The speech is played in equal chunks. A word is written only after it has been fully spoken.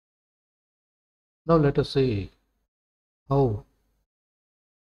Now let us see how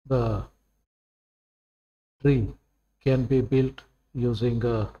the tree can be built using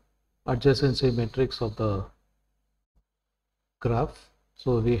adjacency matrix of the graph.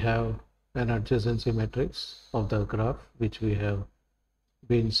 So we have an adjacency matrix of the graph which we have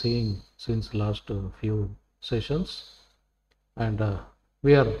been seeing since last few sessions, and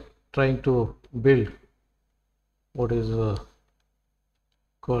we are trying to build what is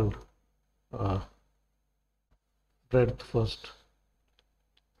called uh, breadth first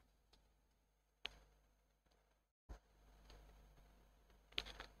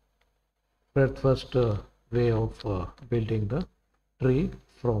way of building the tree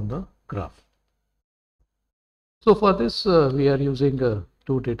from the graph. So for this we are using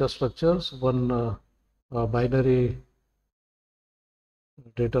two data structures, one binary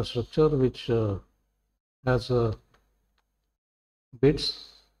data structure which has bits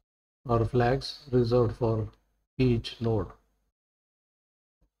or flags reserved for each node.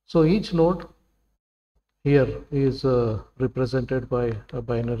 So each node here is represented by a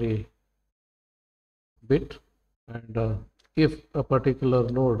binary bit, and if a particular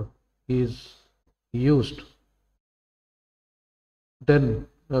node is used, then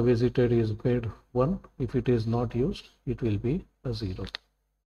a visitor is made 1. If it is not used, it will be a 0.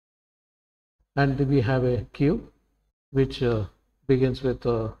 And we have a queue which begins with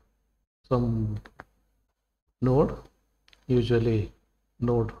some node, usually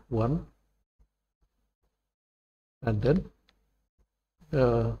node 1, and then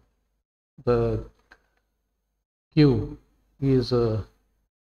the queue is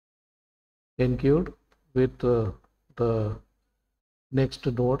enqueued with the next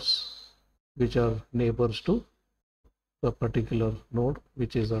nodes which are neighbors to the particular node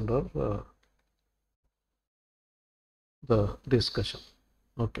which is under the discussion.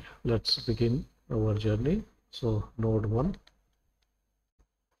 Okay, let's begin our journey. So node 1,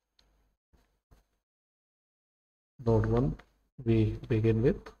 we begin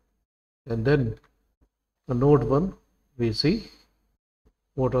with, and then node 1 we see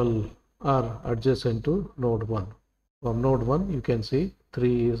what all are adjacent to node 1. From node 1 you can see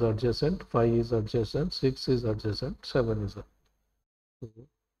 3 is adjacent, 5 is adjacent, 6 is adjacent, 7 is adjacent.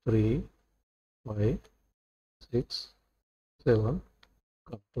 3, 5, 6, 7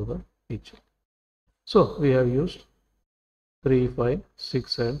 come to the picture. So we have used 3, 5,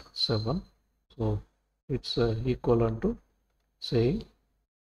 6 and 7. So it's equivalent to saying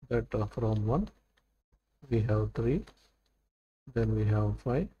that from 1 we have 3, then we have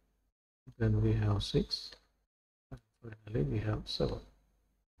 5, then we have 6, and finally we have 7.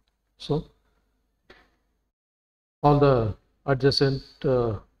 So all the adjacent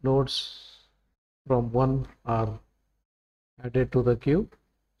nodes from 1 are added to the queue.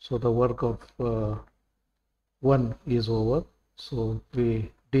 So the work of 1 is over. So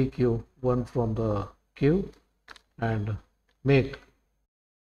we dequeue 1 from the queue and make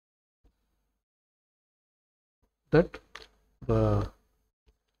that the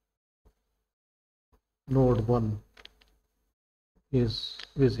node 1 is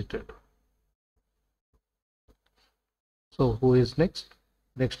visited. So who is next?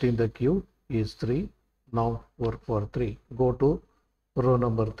 Next in the queue is 3. Now work for 3. Go to row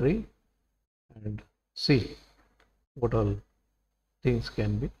number 3 and see what all things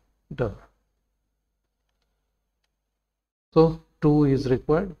can be done. So 2 is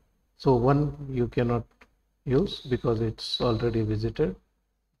required. So 1 you cannot use because it's already visited.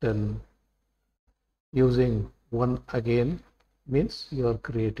 Then using 1 again means you are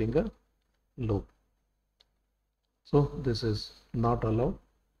creating a loop. So this is not allowed.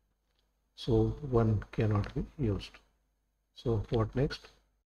 So 1 cannot be used. So what next?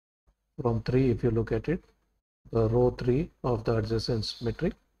 From 3, if you look at it, the row 3 of the adjacent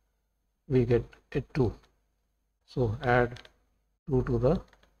metric, we get a 2. So add 2 to the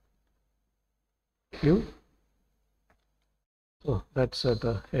queue. So that's at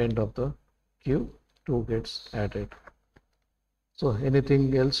the end of the queue, 2 gets added. So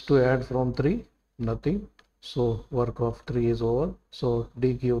anything else to add from 3? Nothing. So work of 3 is over. So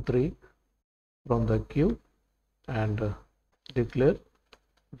dequeue 3 from the queue and declare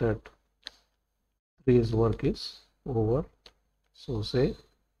that 3's work is over. So say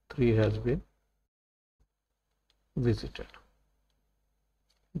 3 has been visited.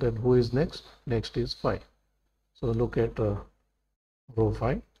 Then who is next? Next is 5. So look at row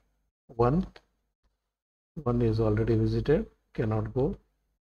 5. 1 is already visited, cannot go.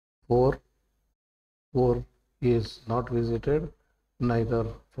 4 is not visited, neither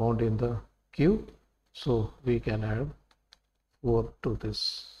found in the queue. So we can add 4 to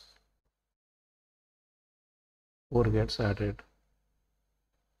this 4 gets added.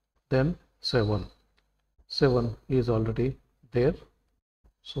 Then 7 is already there.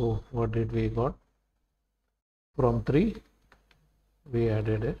 So what did we got? From 3 we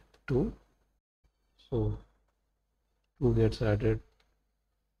added a 2, so 2 gets added.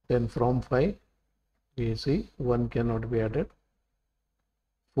 Then from 5 we see 1 cannot be added,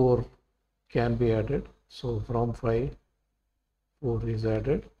 4 can be added, so from 5 4 is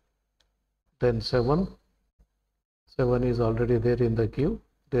added. Then 7 is already there in the queue,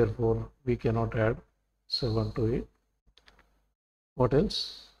 therefore we cannot add 7 to it. What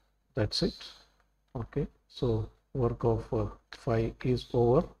else? That's it. Okay, so work of 5 is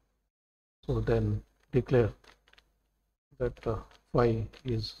over. So then declare that 5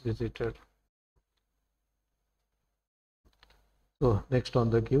 is visited. So next on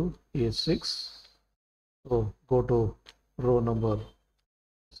the queue is 6. So go to row number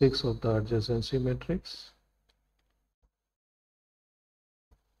 6 of the adjacency matrix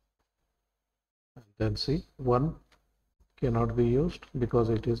and then see 1 cannot be used because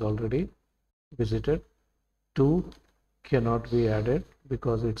it is already visited. 2 cannot be added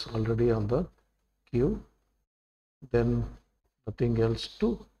because it's already on the queue. Then nothing else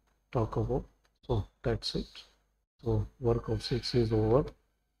to talk about. So that's it. So work of 6 is over.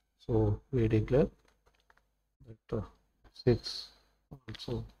 So we declare that 6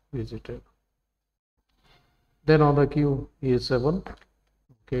 also visited. Then on the queue is 7.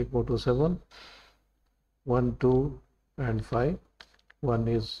 Okay, go to 7. 1, 2 and 5. 1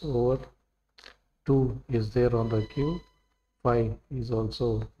 is over. 2 is there on the queue. 5 is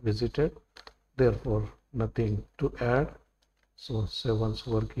also visited. Therefore nothing to add. So 7's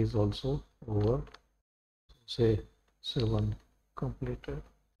work is also over. Say 7 completed.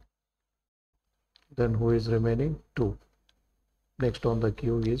 Then who is remaining? 2. Next on the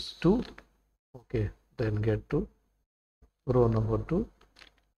queue is 2. Okay, then get to row number 2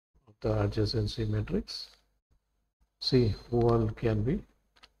 of the adjacency matrix. See who all can be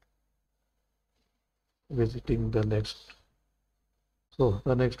visiting the next. So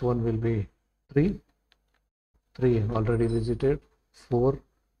the next one will be 3. 3 already visited. 4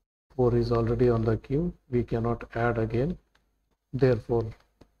 is already on the queue. We cannot add again. Therefore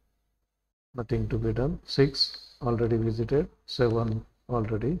nothing to be done. 6 already visited. 7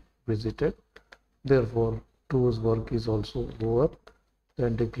 already visited. Therefore 2's work is also over.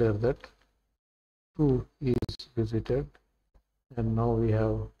 Then declare that 2 is visited. And now we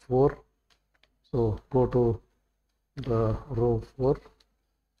have 4. So go to the row 4.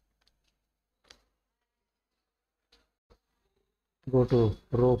 Go to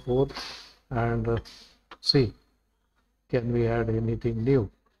row 4 and see, can we add anything new?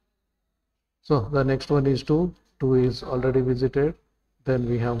 So the next one is 2. 2 is already visited. Then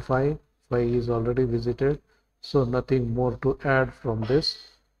we have 5. 5 is already visited. So nothing more to add from this.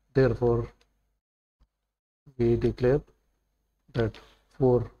 Therefore we declare that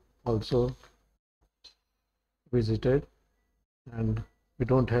 4 also visited, and we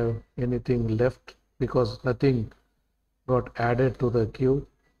don't have anything left because nothing got added to the queue,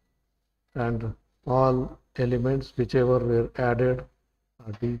 and all elements whichever were added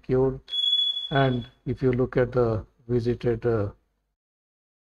are dequeued. And if you look at the visited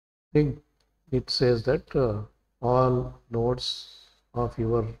thing, it says that all nodes of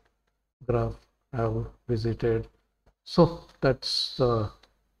your graph have visited. So that's the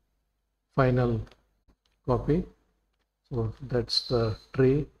final copy. So that's the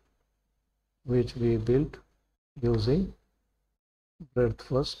tree which we built using breadth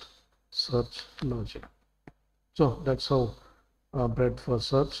first search logic. So that's how breadth first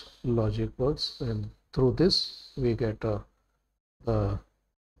search logic works, and through this we get a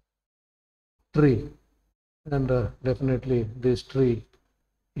tree, and definitely this tree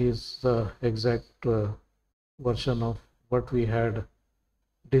is the exact version of what we had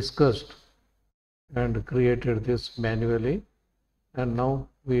discussed and created this manually, and now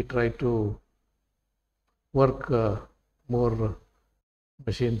we try to work more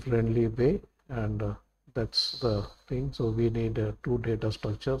machine friendly way, and that's the thing. So we need 2 data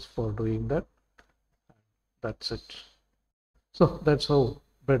structures for doing that. That's it. So that's how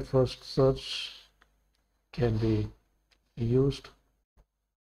breadth first search can be used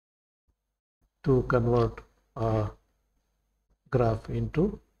to convert a graph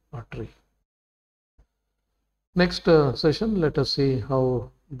into a tree. Next session, let us see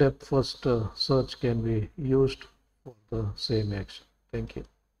how depth first search can be used for the same action. Thank you.